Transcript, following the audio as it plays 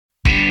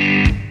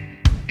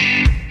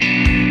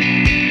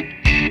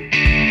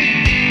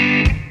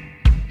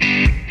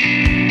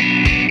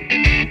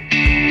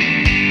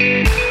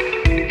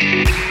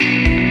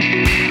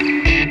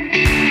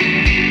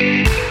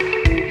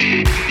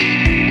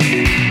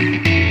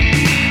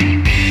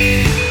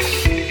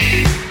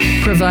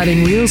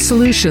providing real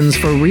solutions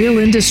for real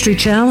industry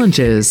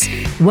challenges.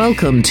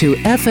 Welcome to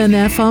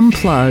FNF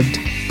Unplugged,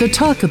 the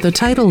talk of the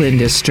title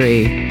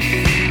industry.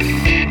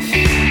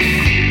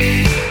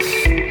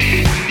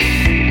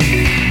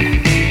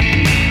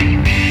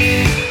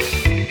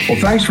 Well,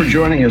 thanks for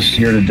joining us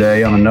here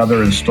today on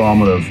another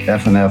installment of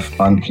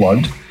FNF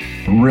Unplugged.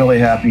 I'm really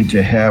happy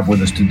to have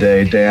with us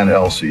today Dan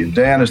Elsey.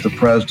 Dan is the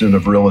president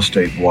of Real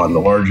Estate One, the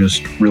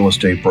largest real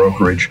estate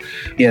brokerage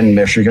in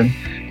Michigan.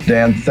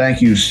 Dan,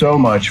 thank you so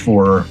much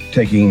for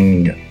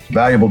taking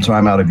valuable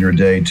time out of your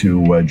day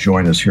to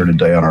join us here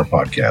today on our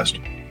podcast.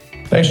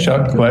 Thanks,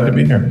 Chuck. Glad to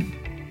be here.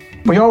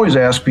 We always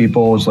ask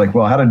people, it's like,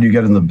 well, how did you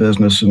get in the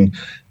business? And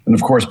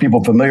of course,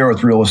 people familiar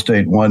with Real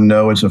Estate One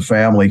know it's a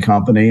family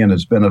company, and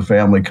it's been a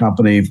family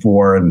company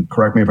for, and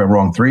correct me if I'm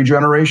wrong, 3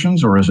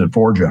 generations, or is it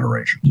 4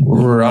 generations?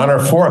 We're on our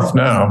 4th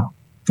now.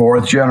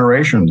 4th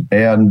generation.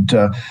 And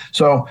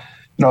so,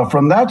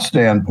 from that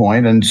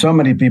standpoint, and so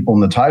many people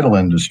in the title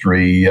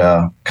industry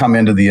come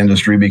into the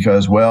industry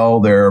because, well,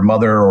 their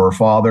mother or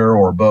father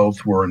or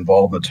both were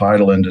involved in the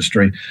title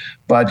industry.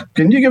 But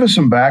can you give us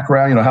some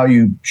background, how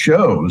you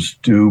chose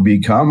to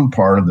become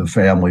part of the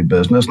family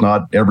business?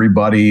 Not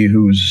everybody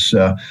whose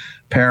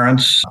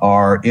parents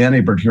are in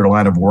a particular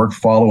line of work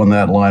follow in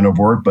that line of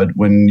work. But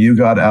when you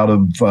got out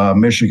of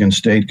Michigan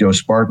State, go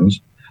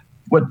Spartans,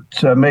 what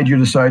made you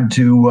decide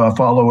to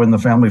follow in the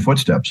family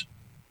footsteps?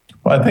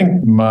 Well, I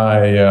think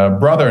my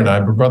brother and I,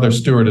 my brother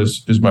Stuart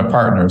is my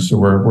partner, so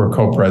we're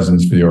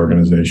co-presidents for the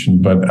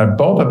organization. But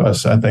both of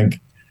us, I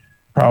think,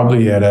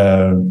 probably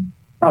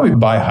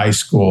by high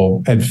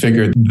school had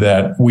figured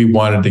that we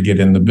wanted to get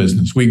in the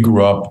business. We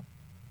grew up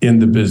in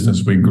the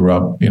business. We grew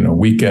up,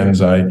 weekends.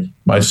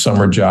 My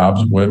summer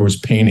jobs was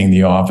painting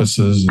the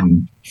offices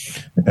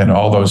and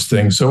all those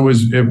things. So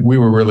we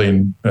were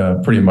really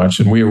pretty much,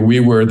 and we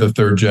were the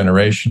 3rd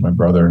generation, my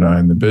brother and I,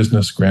 in the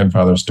business.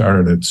 Grandfather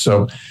started it.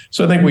 So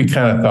I think we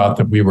kind of thought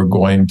that we were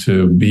going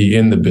to be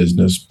in the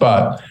business.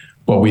 But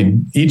what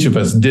each of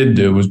us did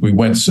do was we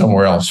went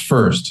somewhere else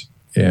first.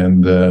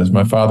 And as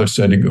my father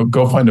said,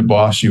 go find a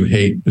boss you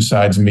hate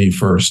besides me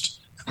first.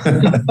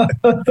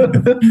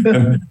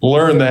 and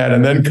learn that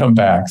and then come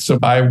back. So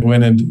I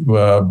went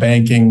into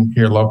banking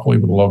here locally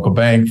with a local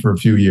bank for a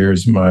few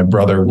years. My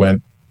brother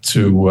went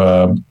to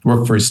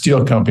work for a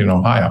steel company in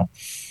Ohio.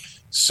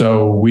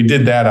 So we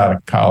did that out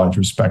of college,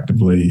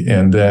 respectively.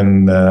 And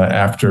then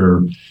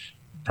after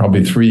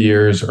probably 3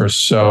 years or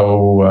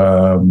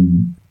so,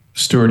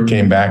 Stuart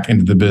came back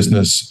into the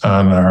business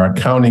on our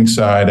accounting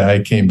side.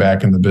 I came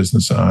back in the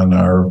business on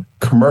our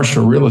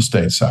commercial real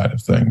estate side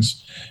of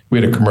things.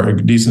 We had a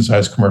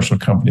decent-sized commercial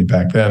company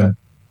back then.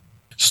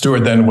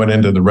 Stuart then went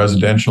into the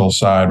residential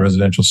side,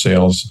 residential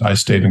sales. I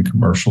stayed in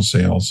commercial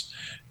sales.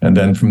 And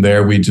then from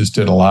there, we just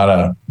did a lot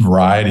of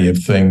variety of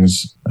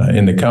things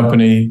in the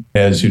company,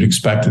 as you'd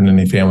expect in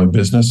any family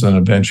business. And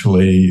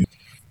eventually,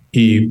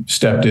 he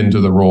stepped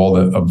into the role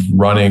of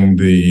running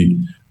the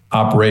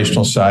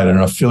operational side, an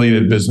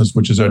affiliated business,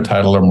 which is our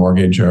title, our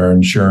mortgage, our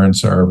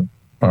insurance, our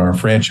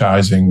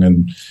franchising,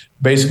 and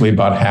basically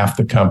about half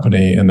the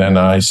company. And then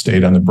I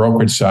stayed on the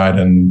brokerage side,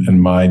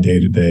 and my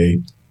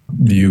day-to-day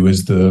view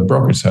is the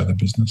brokerage side of the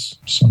business.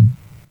 So,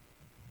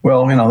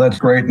 well, that's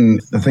great. And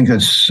I think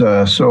that's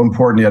so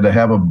important to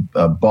have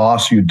a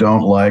boss you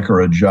don't like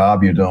or a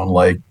job you don't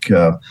like.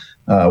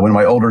 When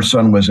my older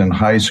son was in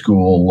high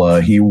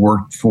school, he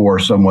worked for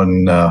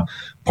someone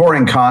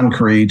pouring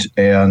concrete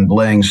and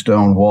laying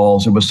stone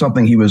walls. It was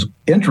something he was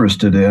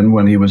interested in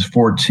when he was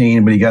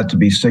 14, but he got to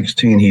be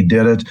 16, he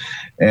did it.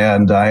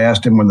 And I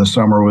asked him when the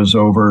summer was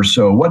over,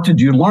 so what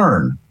did you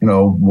learn,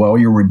 while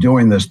you were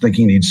doing this,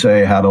 thinking he'd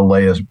say how to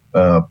lay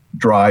a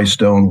dry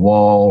stone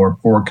wall or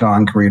pour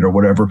concrete or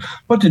whatever.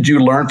 What did you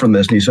learn from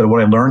this? And he said,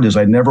 what I learned is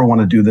I never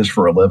want to do this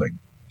for a living.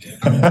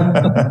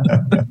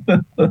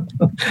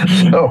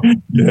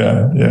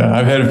 Yeah.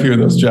 I've had a few of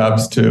those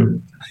jobs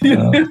too.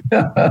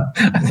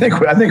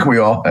 I think we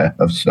all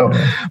have. So,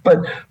 but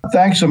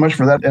thanks so much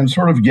for that, and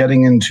sort of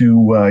getting into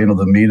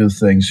the meat of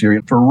things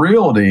here for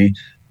realty.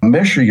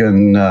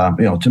 Michigan,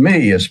 to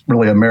me, is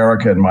really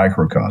America in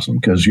microcosm,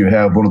 because you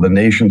have one of the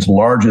nation's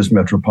largest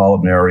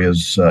metropolitan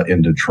areas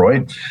in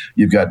Detroit.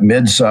 You've got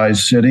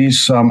mid-sized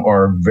cities. Some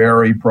are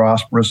very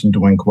prosperous and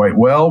doing quite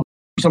well.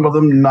 Some of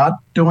them not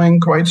doing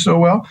quite so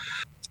well.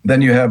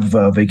 Then you have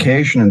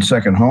vacation and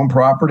second home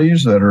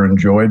properties that are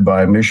enjoyed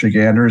by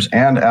Michiganders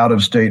and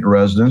out-of-state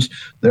residents.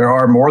 There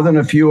are more than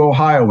a few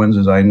Ohioans,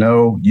 as I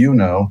know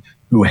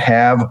who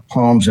have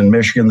homes in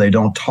Michigan. They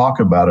don't talk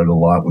about it a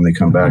lot when they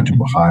come back to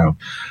Ohio.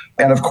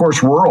 And of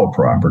course, rural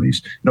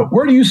properties.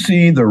 Where do you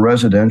see the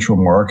residential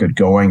market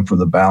going for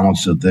the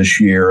balance of this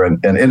year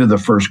and into the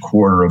first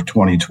quarter of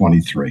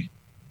 2023?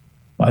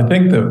 I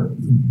think that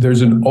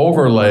there's an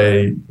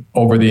overlay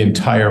over the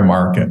entire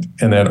market.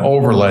 And that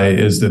overlay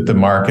is that the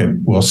market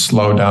will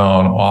slow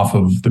down off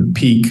of the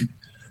peak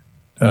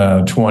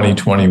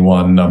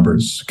 2021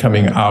 numbers.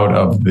 Coming out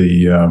of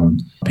the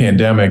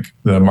pandemic,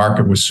 the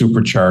market was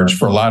supercharged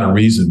for a lot of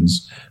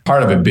reasons.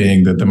 Part of it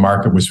being that the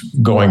market was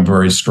going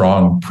very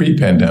strong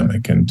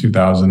pre-pandemic in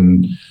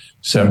 2000,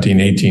 17,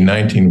 18,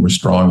 19 were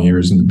strong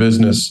years in the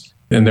business.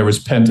 And there was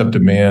pent-up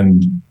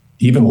demand,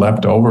 even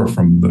left over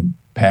from the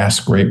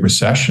past Great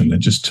Recession.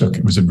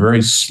 It was a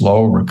very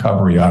slow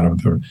recovery out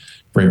of the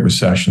Great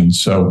Recession.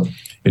 So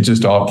it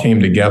just all came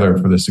together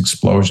for this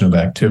explosion of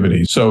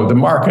activity. So the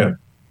market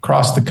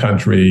across the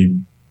country,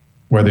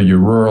 whether you're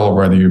rural,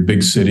 whether you're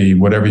big city,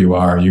 whatever you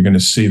are, you're going to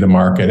see the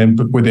market. And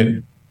with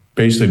it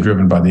basically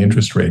driven by the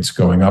interest rates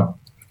going up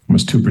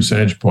almost 2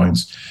 percentage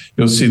points,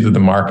 you'll see that the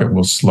market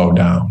will slow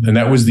down. And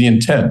that was the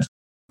intent.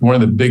 One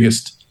of the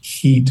biggest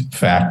heat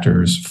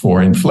factors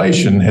for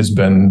inflation has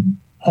been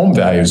home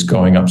values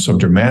going up so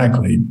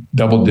dramatically,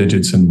 double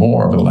digits and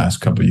more over the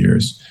last couple of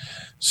years.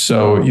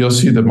 So you'll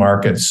see the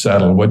market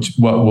settle. What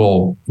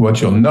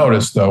you'll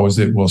notice, though, is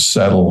it will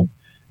settle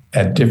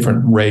at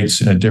different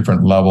rates and at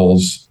different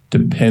levels,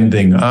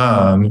 depending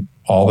on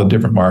all the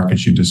different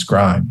markets you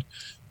described.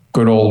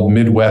 Good old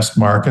Midwest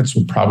markets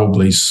will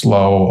probably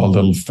slow a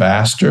little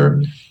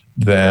faster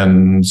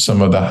than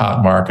some of the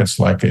hot markets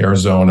like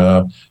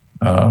Arizona,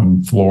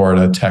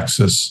 Florida,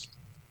 Texas.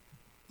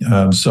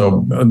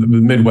 So the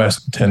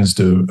Midwest tends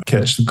to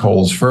catch the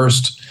colds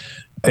first.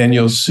 And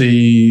you'll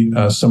see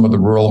some of the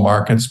rural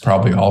markets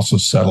probably also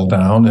settle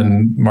down,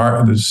 and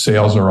the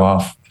sales are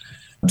off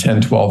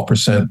 10,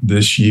 12%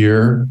 this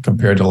year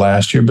compared to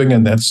last year. But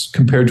again, that's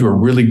compared to a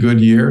really good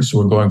year. So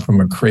we're going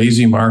from a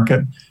crazy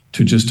market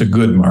to just a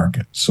good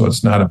market. So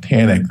it's not a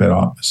panic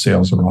that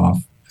sales are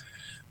off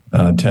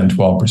 10,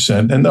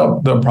 12%. And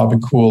they'll probably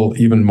cool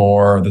even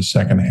more the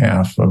second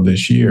half of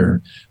this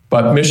year.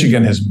 But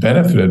Michigan has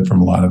benefited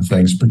from a lot of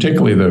things,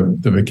 particularly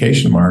the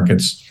vacation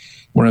markets.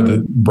 One of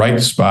the bright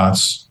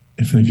spots,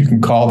 if you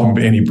can call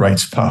them any bright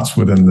spots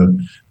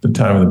within the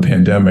time of the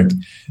pandemic,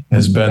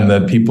 has been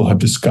that people have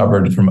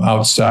discovered from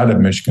outside of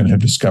Michigan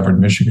have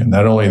discovered Michigan.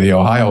 Not only the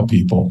Ohio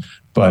people,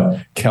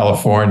 but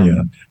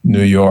California,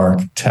 New York,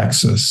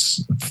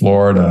 Texas,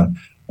 Florida,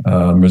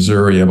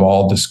 Missouri have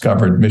all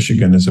discovered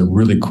Michigan as a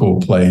really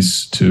cool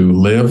place to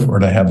live or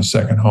to have a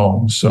second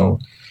home. So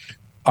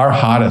our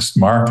hottest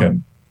market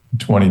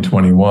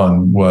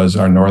 2021 was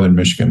our Northern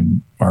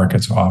Michigan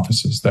markets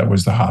offices. That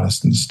was the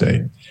hottest in the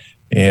state.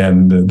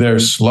 And they're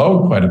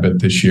slowed quite a bit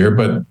this year,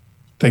 but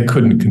they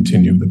couldn't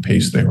continue the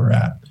pace they were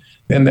at.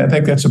 And I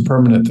think that's a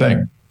permanent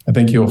thing. I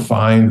think you'll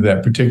find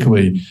that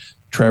particularly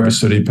Traverse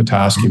City,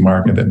 Petoskey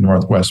market, that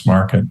Northwest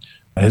market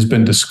has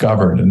been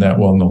discovered, and that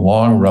will in the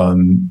long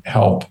run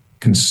help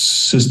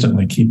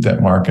consistently keep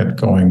that market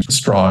going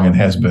strong and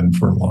has been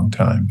for a long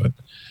time. But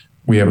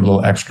we have a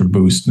little extra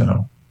boost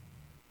now.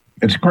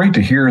 It's great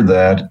to hear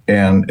that.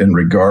 And in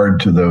regard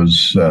to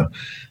those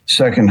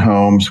second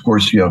homes, of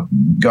course,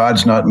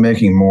 God's not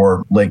making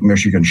more Lake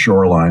Michigan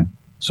shoreline.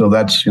 So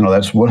that's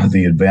one of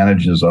the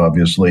advantages,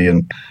 obviously,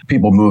 and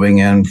people moving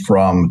in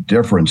from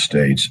different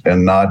states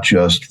and not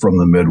just from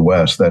the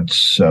Midwest.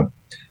 That's a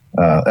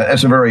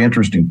very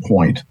interesting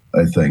point,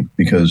 I think,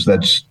 because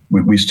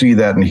we see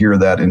that and hear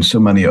that in so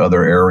many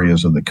other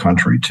areas of the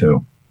country,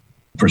 too,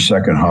 for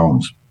second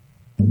homes.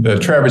 The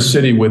Traverse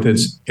City, with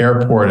its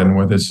airport and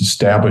with its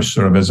established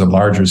sort of as a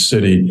larger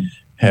city,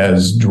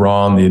 has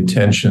drawn the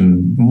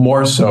attention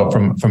more so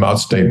from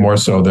outstate, more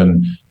so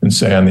than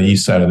say on the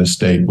east side of the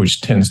state, which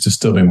tends to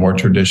still be more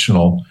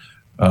traditional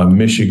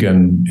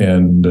Michigan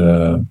and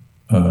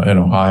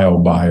Ohio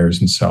buyers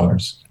and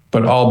sellers.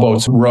 But all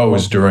boats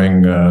rose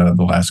during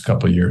the last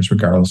couple of years,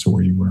 regardless of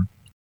where you were.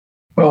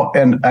 Well,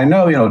 and I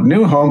know,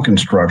 new home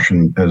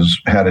construction has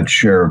had its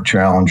share of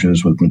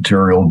challenges with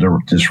material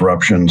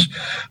disruptions,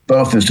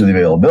 both as to the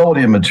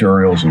availability of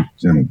materials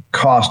and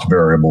cost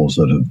variables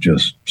that have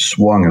just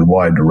swung in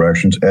wide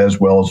directions, as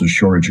well as a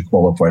shortage of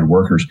qualified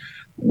workers.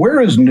 Where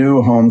is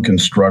new home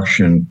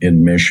construction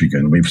in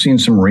Michigan? We've seen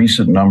some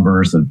recent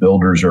numbers that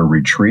builders are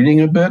retreating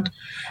a bit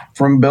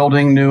from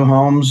building new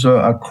homes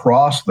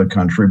across the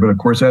country. But of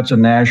course, that's a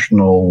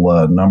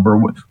national number.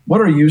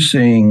 What are you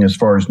seeing as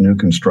far as new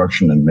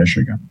construction in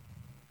Michigan?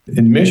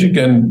 In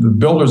Michigan, the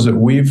builders that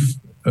we've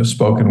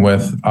spoken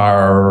with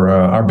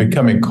are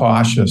becoming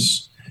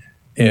cautious,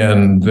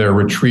 and they're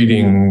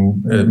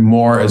retreating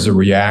more as a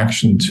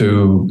reaction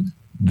to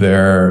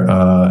their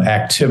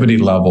activity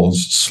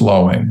levels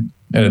slowing.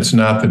 And it's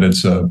not that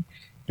it's a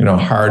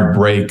hard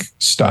break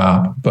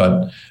stop,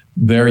 but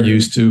they're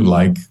used to,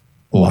 like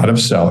a lot of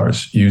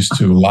sellers, used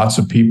to lots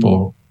of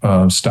people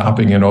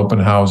stopping in open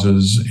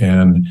houses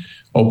and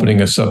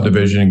opening a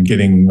subdivision and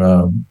getting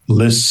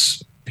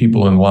lists,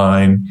 people in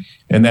line.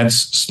 And that's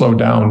slowed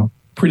down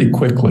pretty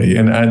quickly.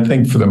 And I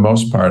think for the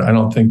most part, I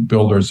don't think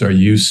builders are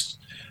used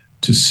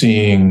to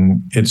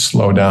seeing it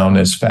slow down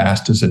as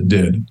fast as it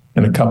did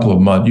in a couple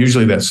of months.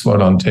 Usually that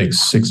slowdown takes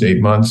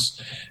 6-8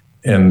 months,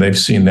 and they've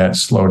seen that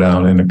slow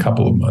down in a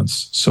couple of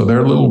months. So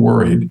they're a little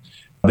worried.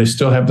 They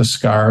still have the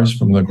scars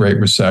from the Great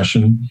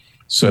Recession.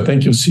 So I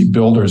think you'll see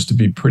builders to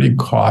be pretty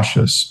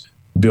cautious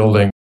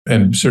building,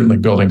 and certainly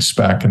building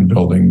spec and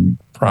building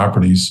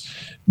properties.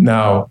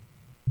 Now,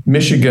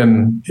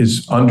 Michigan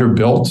is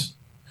underbuilt,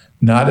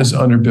 not as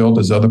underbuilt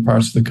as other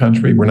parts of the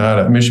country.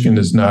 Michigan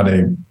is not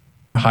a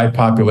high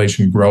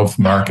population growth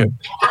market.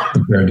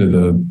 compared to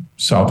the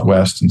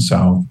Southwest and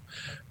South.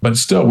 But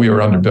still, we were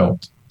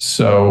underbuilt.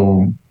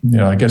 So,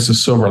 I guess the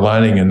silver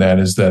lining in that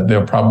is that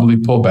they'll probably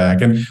pull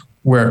back. And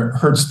where it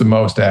hurts the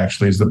most,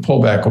 actually, is the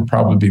pullback will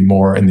probably be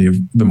more in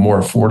the more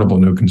affordable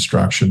new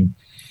construction,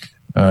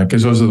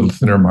 because those are the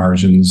thinner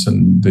margins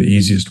and the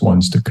easiest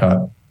ones to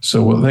cut.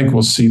 So I think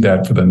we'll see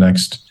that for the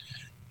next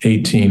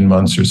 18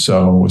 months or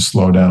so will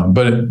slow down.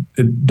 But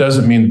it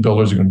doesn't mean the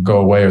builders are going to go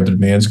away or the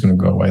demand's going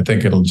to go away. I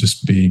think it'll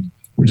just be,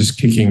 we're just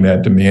kicking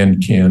that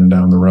demand can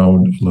down the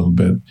road a little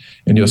bit.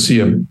 And you'll see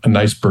a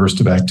nice burst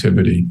of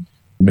activity,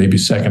 maybe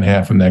second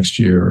half of next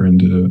year or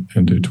into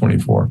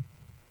 24.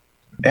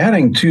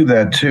 Adding to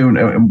that too,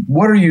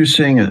 what are you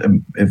seeing,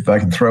 if I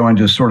can throw in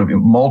just sort of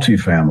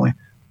multifamily,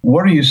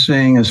 what are you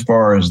seeing as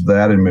far as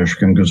that in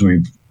Michigan? Because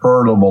we've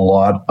heard of a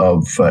lot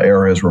of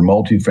areas where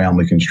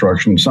multifamily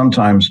construction,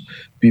 sometimes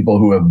people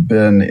who have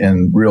been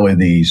in really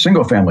the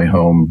single family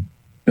home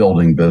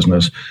building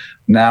business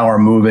now are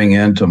moving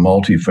into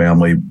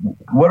multifamily.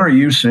 What are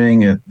you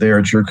seeing there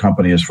at your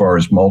company as far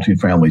as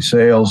multifamily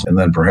sales and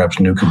then perhaps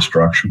new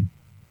construction?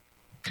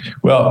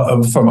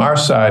 Well, from our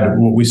side,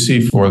 what we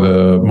see for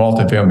the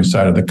multifamily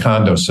side of the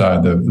condo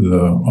side,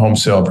 the home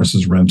sale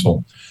versus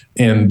rental,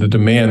 and the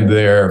demand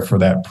there for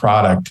that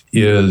product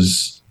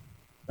is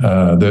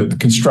the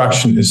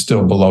construction is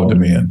still below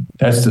demand.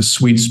 That's the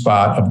sweet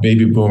spot of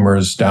baby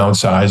boomers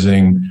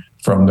downsizing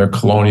from their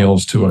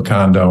colonials to a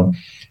condo.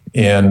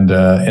 And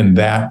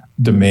that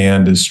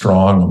demand is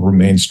strong, will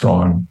remain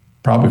strong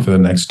probably for the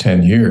next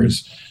 10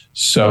 years.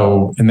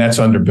 So, and that's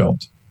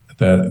underbuilt.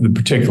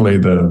 Particularly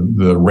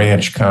the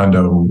ranch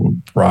condo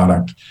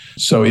product.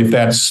 So if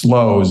that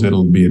slows,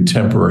 it'll be a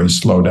temporary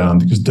slowdown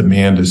because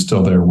demand is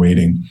still there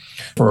waiting.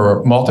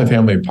 For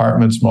multifamily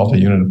apartments,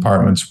 multi-unit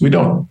apartments, we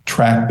don't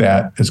track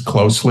that as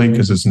closely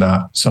because it's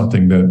not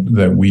something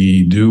that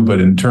we do. But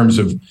in terms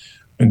of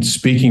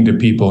speaking to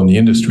people in the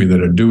industry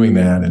that are doing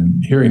that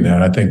and hearing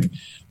that, I think,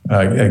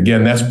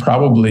 again, that's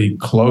probably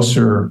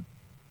closer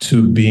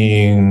to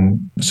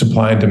being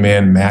supply and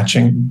demand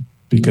matching,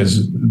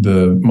 because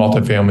the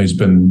multifamily has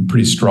been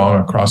pretty strong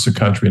across the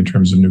country in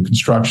terms of new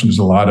construction. There's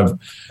a lot of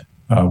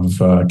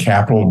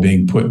capital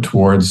being put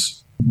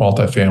towards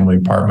multifamily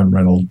apartment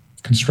rental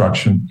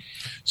construction.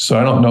 So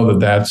I don't know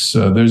that's,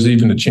 there's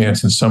even a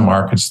chance in some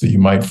markets that you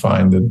might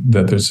find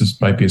that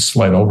might be a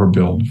slight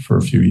overbuild for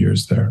a few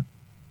years there.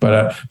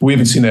 But we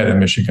haven't seen that in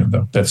Michigan,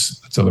 though. That's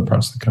other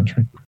parts of the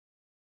country.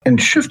 And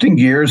shifting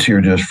gears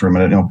here just for a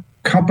minute,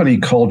 company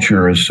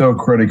culture is so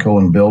critical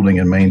in building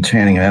and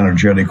maintaining an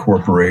energetic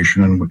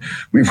corporation. And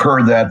we've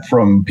heard that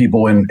from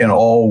people in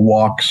all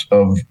walks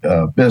of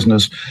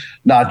business,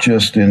 not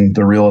just in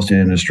the real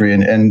estate industry.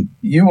 And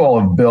you all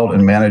have built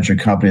and managed a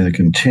company that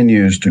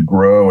continues to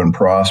grow and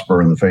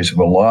prosper in the face of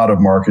a lot of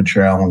market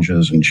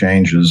challenges and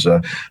changes.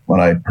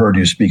 When I heard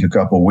you speak a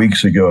couple of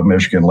weeks ago at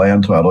Michigan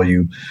Land Title,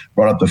 you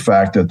brought up the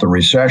fact that the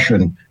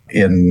recession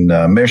in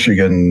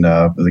Michigan,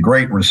 the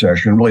Great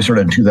Recession, really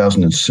started in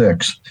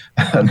 2006,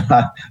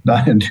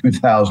 not in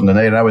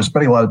 2008. And I was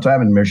spending a lot of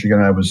time in Michigan,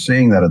 and I was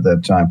seeing that at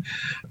that time.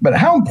 But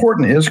how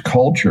important is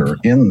culture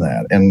in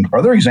that? And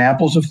are there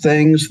examples of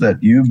things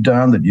that you've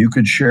done that you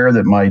could share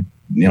that might,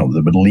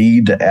 that would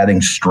lead to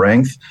adding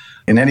strength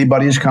in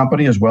anybody's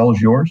company as well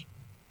as yours?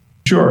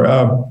 Sure.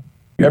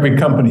 Every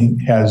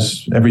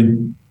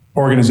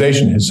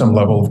organization has some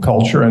level of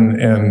culture,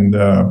 and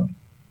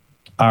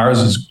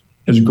ours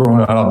has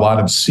grown out a lot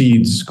of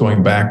seeds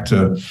going back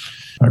to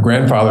my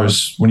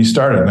grandfather's when he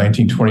started in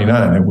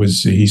 1929.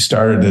 He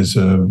started as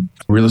a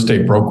real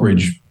estate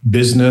brokerage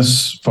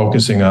business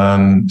focusing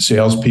on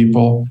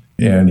salespeople,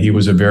 and he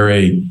was a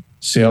very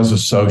sales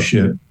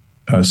associate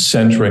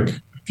centric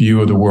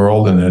view of the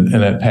world, and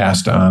it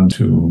passed on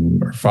to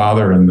our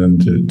father, and then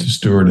to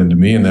Stuart and to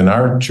me, and then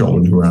our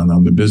children who are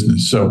on the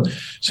business. So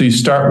you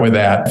start with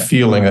that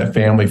feeling, that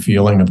family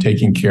feeling of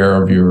taking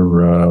care of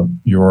your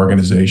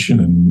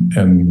organization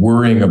and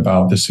worrying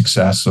about the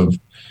success of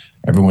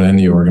everyone in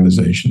the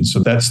organization. So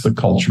that's the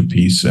culture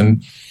piece,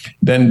 and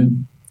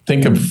then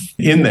think of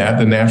in that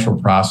the natural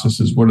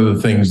processes. What are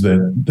the things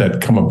that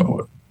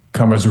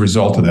come as a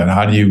result of that?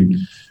 How do you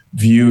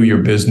view your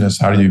business?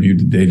 How do you view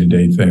the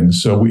day-to-day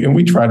things? So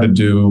we try to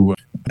do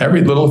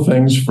every little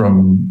things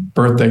from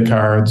birthday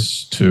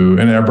cards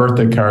and our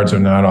birthday cards are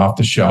not off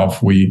the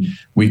shelf. We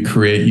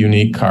create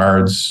unique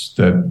cards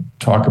that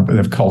talk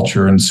about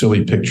culture and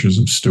silly pictures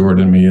of Stuart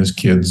and me as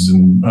kids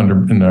and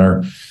in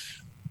our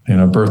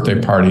birthday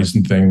parties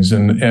and things.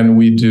 And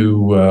we do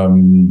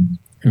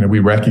we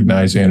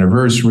recognize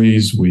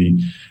anniversaries.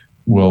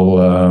 We'll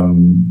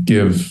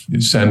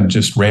send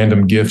just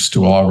random gifts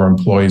to all of our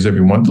employees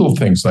every month. Little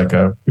things like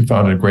we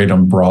found a great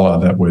umbrella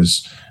that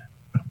was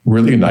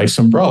really a nice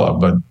umbrella,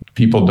 but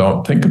people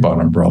don't think about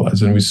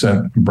umbrellas. And we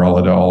sent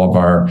umbrella to all of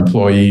our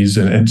employees.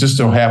 And it just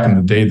so happened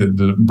the day that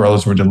the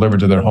umbrellas were delivered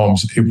to their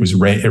homes,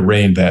 it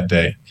rained that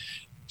day.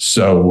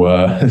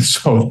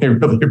 So they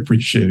really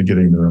appreciated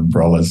getting their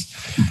umbrellas.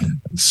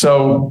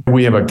 So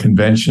we have a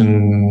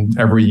convention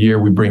every year.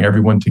 We bring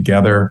everyone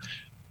together,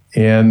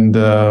 and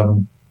a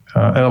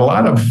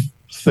lot of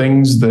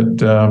things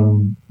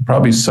that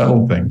probably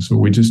subtle things. So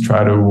we just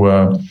try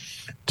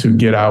to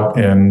get out,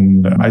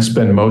 and I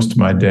spend most of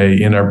my day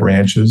in our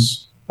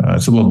branches.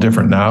 It's a little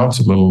different now.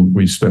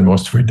 We spend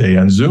most of our day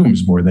on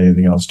Zooms more than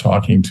anything else,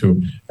 talking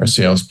to our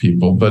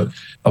salespeople. But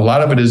a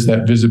lot of it is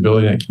that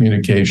visibility and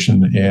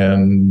communication,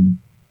 and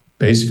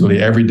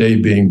basically every day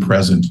being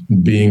present,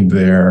 being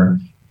there.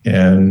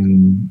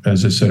 And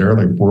as I said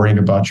earlier, worrying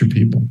about your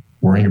people,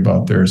 worrying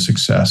about their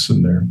success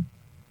and their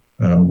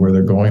where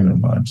they're going in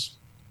their lives.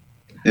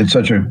 It's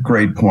such a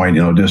great point,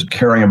 just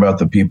caring about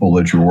the people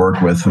that you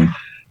work with.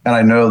 And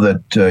I know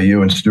that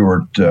you and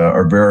Stuart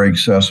are very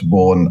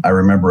accessible. And I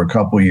remember a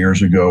couple of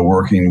years ago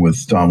working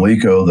with Tom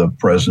Lico, the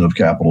president of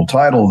Capital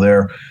Title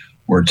there,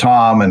 where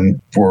Tom,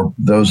 and for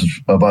those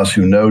of us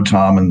who know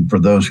Tom and for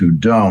those who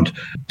don't,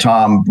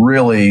 Tom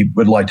really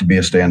would like to be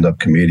a stand-up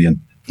comedian.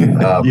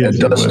 Yes,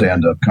 does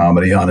stand-up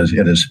comedy in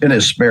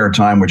his spare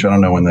time, which I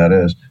don't know when that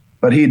is.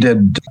 But he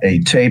did a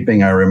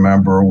taping, I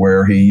remember,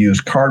 where he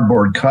used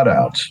cardboard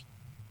cutouts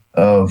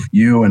of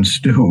you and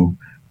Stu,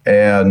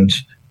 and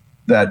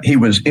that he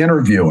was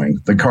interviewing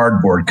the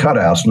cardboard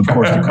cutouts. And of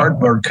course, the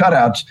cardboard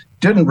cutouts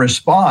didn't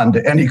respond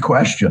to any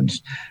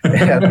questions.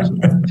 And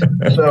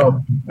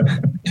so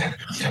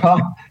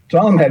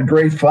Tom had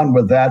great fun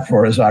with that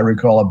for, as I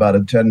recall, about a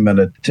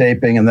 10-minute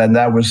taping. And then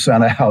that was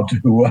sent out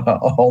to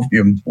all the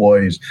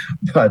employees.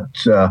 But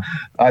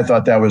I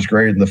thought that was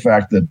great. And the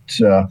fact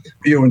that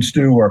you and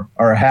Stu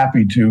are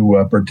happy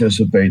to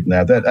participate in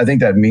that. I think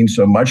that means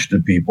so much to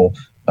people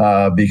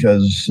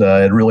because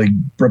it really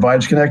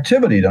provides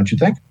connectivity, don't you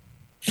think?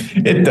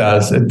 It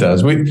does. It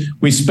does.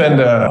 We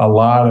spend a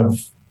lot of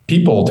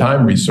people,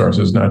 time,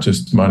 resources, not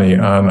just money,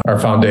 on our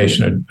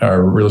foundation,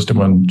 our Real Estate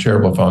One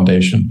Charitable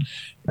Foundation.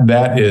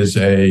 That is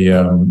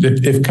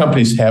if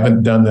companies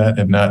haven't done that,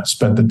 have not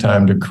spent the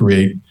time to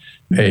create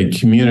a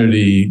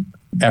community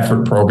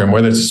effort program,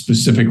 whether it's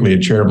specifically a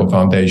charitable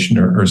foundation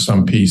or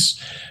some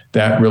piece,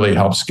 that really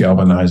helps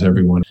galvanize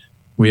everyone.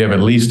 We have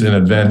at least an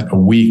event a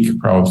week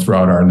probably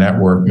throughout our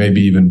network, maybe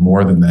even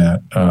more than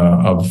that,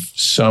 of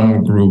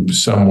some group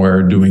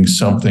somewhere doing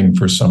something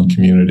for some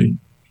community.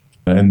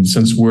 And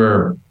since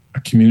we're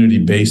a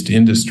community-based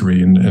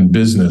industry and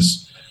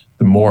business,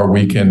 the more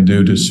we can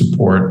do to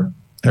support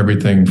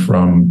everything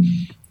from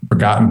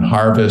Forgotten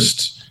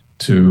Harvest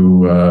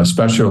to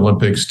Special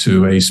Olympics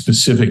to a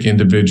specific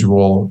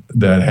individual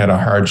that had a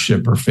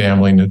hardship or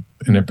family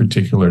in a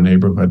particular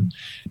neighborhood.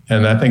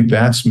 And I think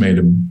that's made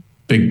a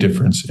big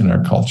difference in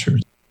our culture.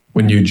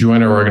 When you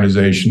join our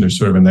organization, there's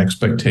sort of an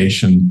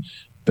expectation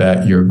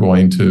that you're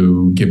going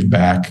to give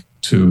back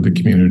to the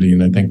community.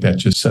 And I think that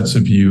just sets a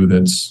view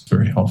that's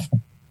very helpful.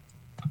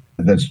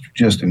 That's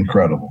just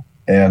incredible.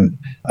 And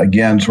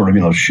again, sort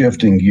of,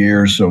 shifting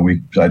gears. So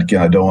I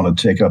don't want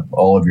to take up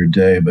all of your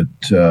day, but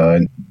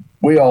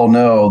we all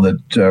know that,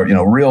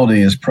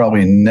 realty has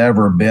probably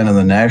never been in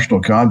the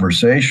national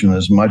conversation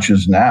as much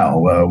as now.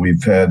 We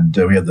had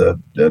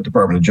the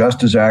Department of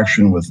Justice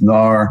action with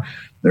NAR.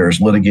 There's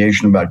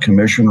litigation about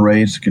commission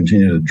rates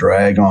continue to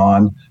drag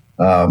on.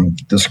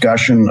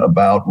 Discussion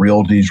about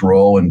realty's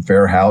role in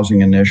fair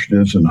housing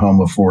initiatives and home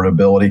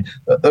affordability.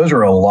 Those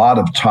are a lot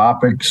of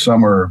topics.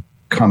 Some are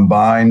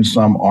combined,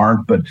 some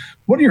aren't. But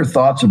what are your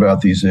thoughts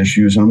about these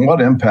issues, and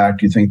what impact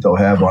do you think they'll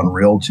have on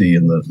realty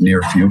in the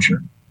near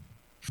future?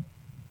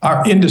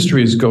 Our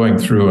industry is going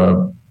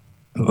through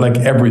like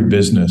every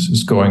business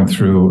is going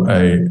through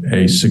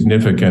a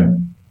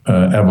significant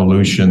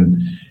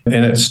evolution.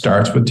 And it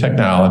starts with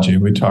technology.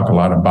 We talk a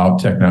lot about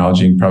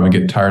technology and probably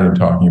get tired of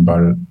talking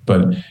about it,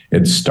 but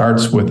it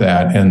starts with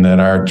that, and that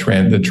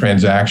the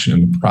transaction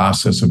and the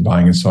process of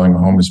buying and selling a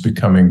home is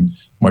becoming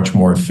much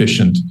more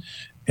efficient.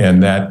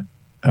 And that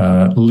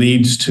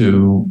leads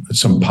to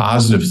some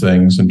positive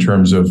things in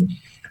terms of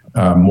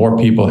more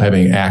people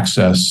having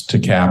access to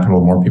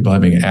capital, more people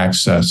having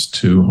access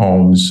to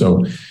homes.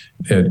 So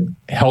it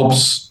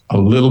helps a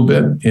little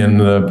bit in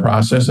the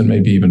process, and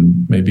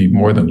maybe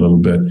more than a little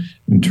bit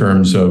in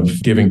terms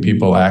of giving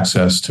people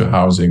access to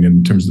housing,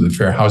 in terms of the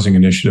Fair Housing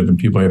Initiative and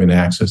people having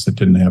access that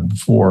didn't have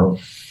before,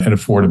 and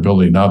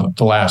affordability. Now,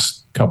 the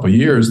last couple of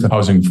years, the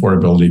housing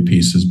affordability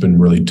piece has been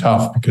really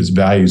tough because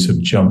values have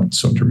jumped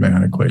so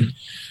dramatically.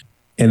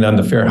 And on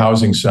the fair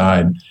housing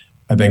side,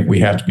 I think we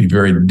have to be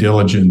very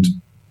diligent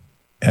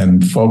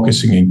and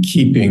focusing and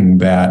keeping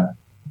that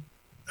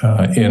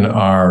in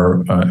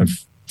our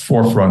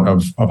forefront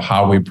of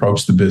how we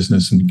approach the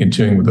business, and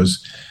continuing with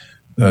those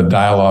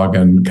dialogue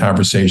and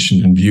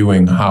conversation and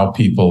viewing how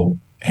people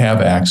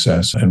have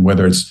access, and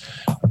whether it's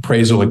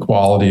appraisal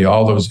equality,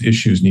 all those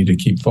issues need to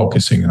keep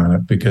focusing on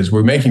it, because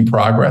we're making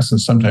progress, and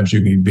sometimes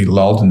you can be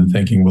lulled into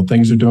thinking, well,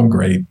 things are doing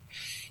great,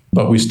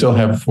 but we still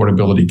have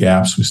affordability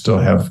gaps. We still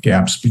have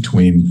gaps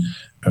between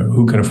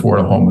who can afford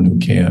a home and who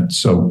can't.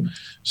 So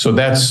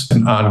that's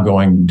an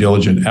ongoing,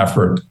 diligent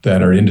effort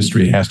that our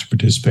industry has to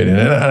participate in.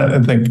 And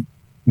I think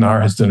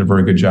NAR has done a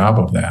very good job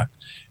of that.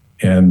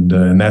 And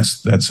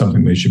that's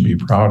something they should be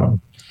proud of.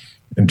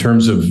 In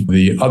terms of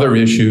the other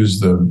issues,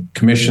 the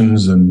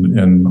commissions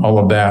and all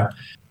of that,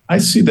 I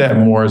see that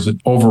more as an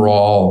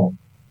overall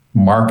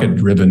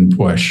market-driven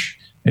push.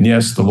 And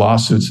yes, the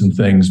lawsuits and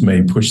things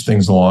may push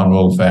things along a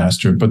little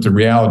faster, but the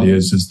reality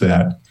is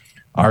that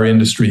our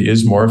industry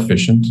is more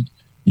efficient.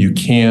 You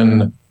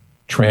can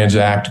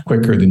transact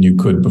quicker than you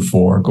could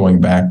before,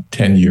 going back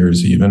 10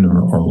 years even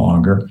or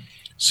longer.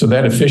 So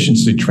that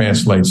efficiency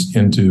translates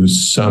into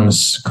some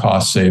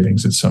cost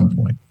savings at some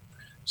point.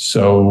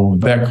 So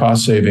that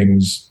cost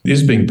savings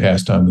is being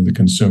passed on to the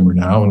consumer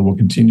now and will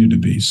continue to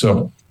be.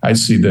 So I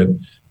see that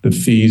the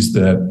fees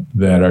that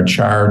are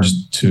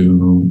charged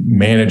to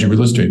manage a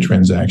real estate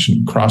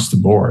transaction across the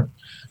board,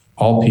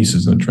 all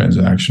pieces of the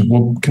transaction,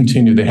 will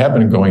continue. They have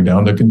been going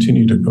down. They'll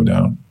continue to go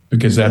down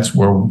because that's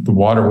where the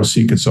water will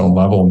seek its own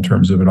level in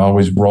terms of it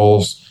always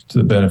rolls to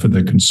the benefit of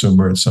the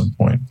consumer at some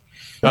point.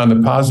 On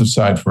the positive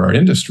side for our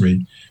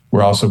industry,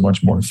 we're also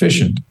much more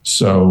efficient.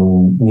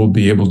 So we'll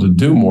be able to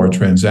do more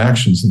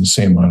transactions in the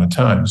same amount of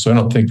time. So I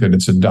don't think that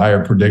it's a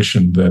dire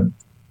prediction that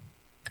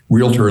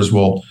realtors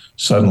will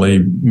suddenly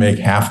make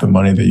half the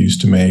money they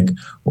used to make,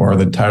 or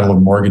the title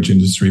and mortgage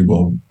industry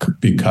will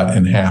be cut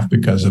in half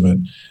because of it.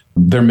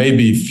 There may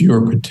be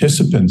fewer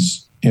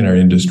participants in our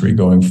industry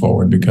going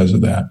forward because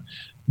of that,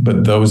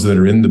 but those that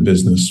are in the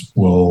business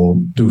will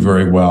do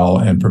very well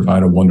and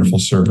provide a wonderful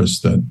service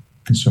that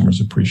consumers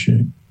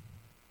appreciate.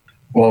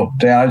 Well,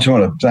 Dan, I just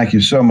want to thank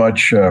you so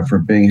much for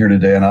being here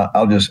today. And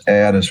I'll just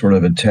add a sort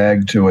of a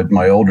tag to it.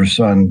 My older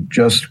son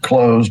just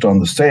closed on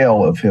the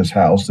sale of his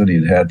house that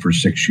he'd had for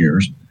 6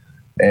 years.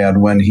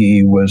 And when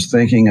he was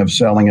thinking of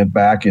selling it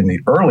back in the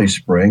early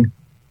spring,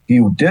 he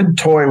did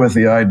toy with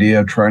the idea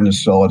of trying to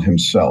sell it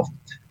himself.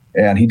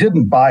 And he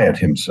didn't buy it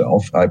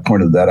himself. I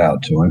pointed that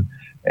out to him.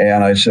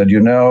 And I said,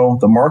 the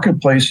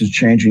marketplace is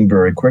changing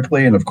very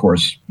quickly. And of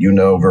course,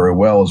 very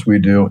well as we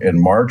do in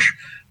March,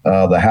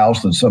 the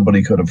house that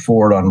somebody could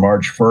afford on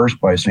March 1st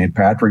by St.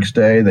 Patrick's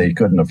Day, they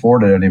couldn't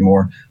afford it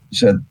anymore. He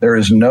said, there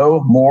is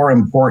no more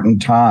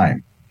important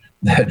time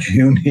that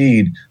you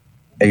need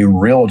a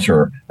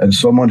realtor and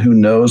someone who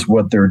knows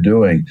what they're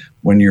doing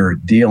when you're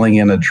dealing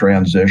in a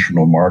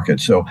transitional market.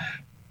 So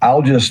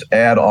I'll just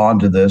add on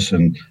to this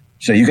and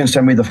say, you can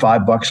send me the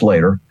 $5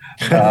 later.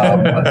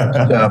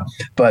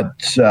 But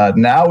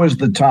now is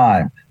the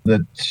time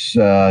that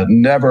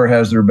never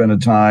has there been a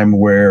time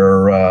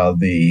where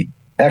the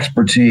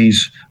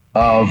expertise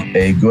of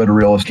a good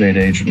real estate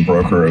agent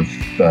broker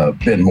have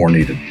been more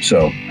needed.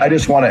 So I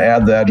just want to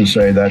add that and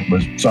say that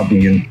was something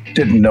you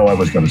didn't know I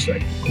was going to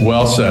say.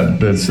 Well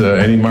said. That's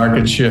any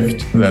market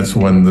shift. That's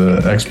when the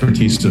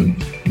expertise of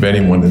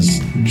anyone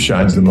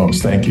shines the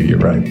most. Thank you. You're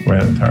right.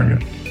 Right on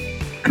target.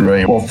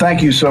 Great. Well,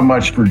 thank you so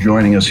much for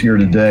joining us here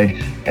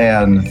today.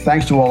 And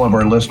thanks to all of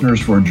our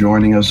listeners for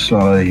joining us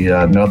on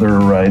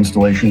another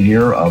installation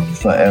here of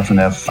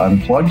FNF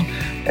Unplugged.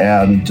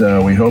 And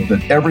we hope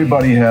that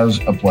everybody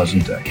has a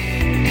pleasant day.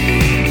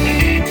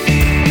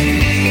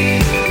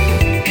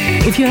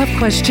 If you have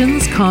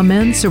questions,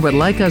 comments, or would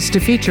like us to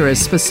feature a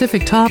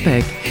specific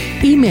topic,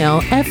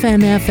 email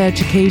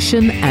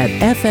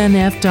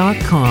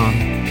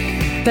fnfeducation@fnf.com.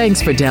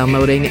 Thanks for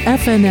downloading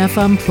FNF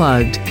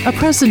Unplugged, a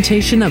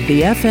presentation of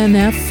the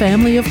FNF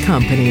family of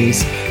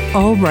companies.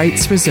 All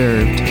rights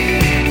reserved.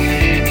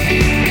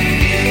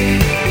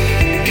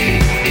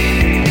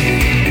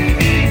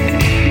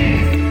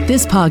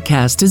 This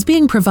podcast is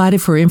being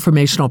provided for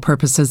informational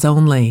purposes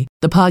only.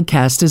 The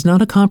podcast is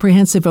not a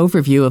comprehensive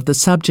overview of the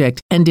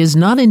subject and is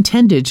not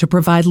intended to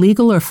provide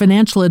legal or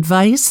financial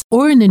advice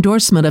or an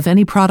endorsement of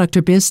any product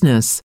or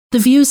business. The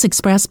views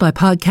expressed by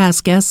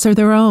podcast guests are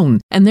their own,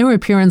 and their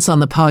appearance on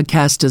the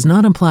podcast does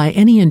not imply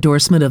any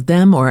endorsement of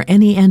them or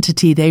any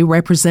entity they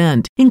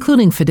represent,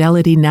 including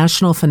Fidelity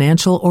National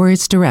Financial or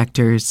its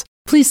directors.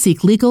 Please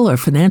seek legal or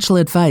financial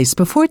advice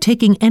before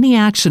taking any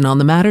action on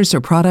the matters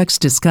or products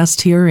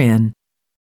discussed herein.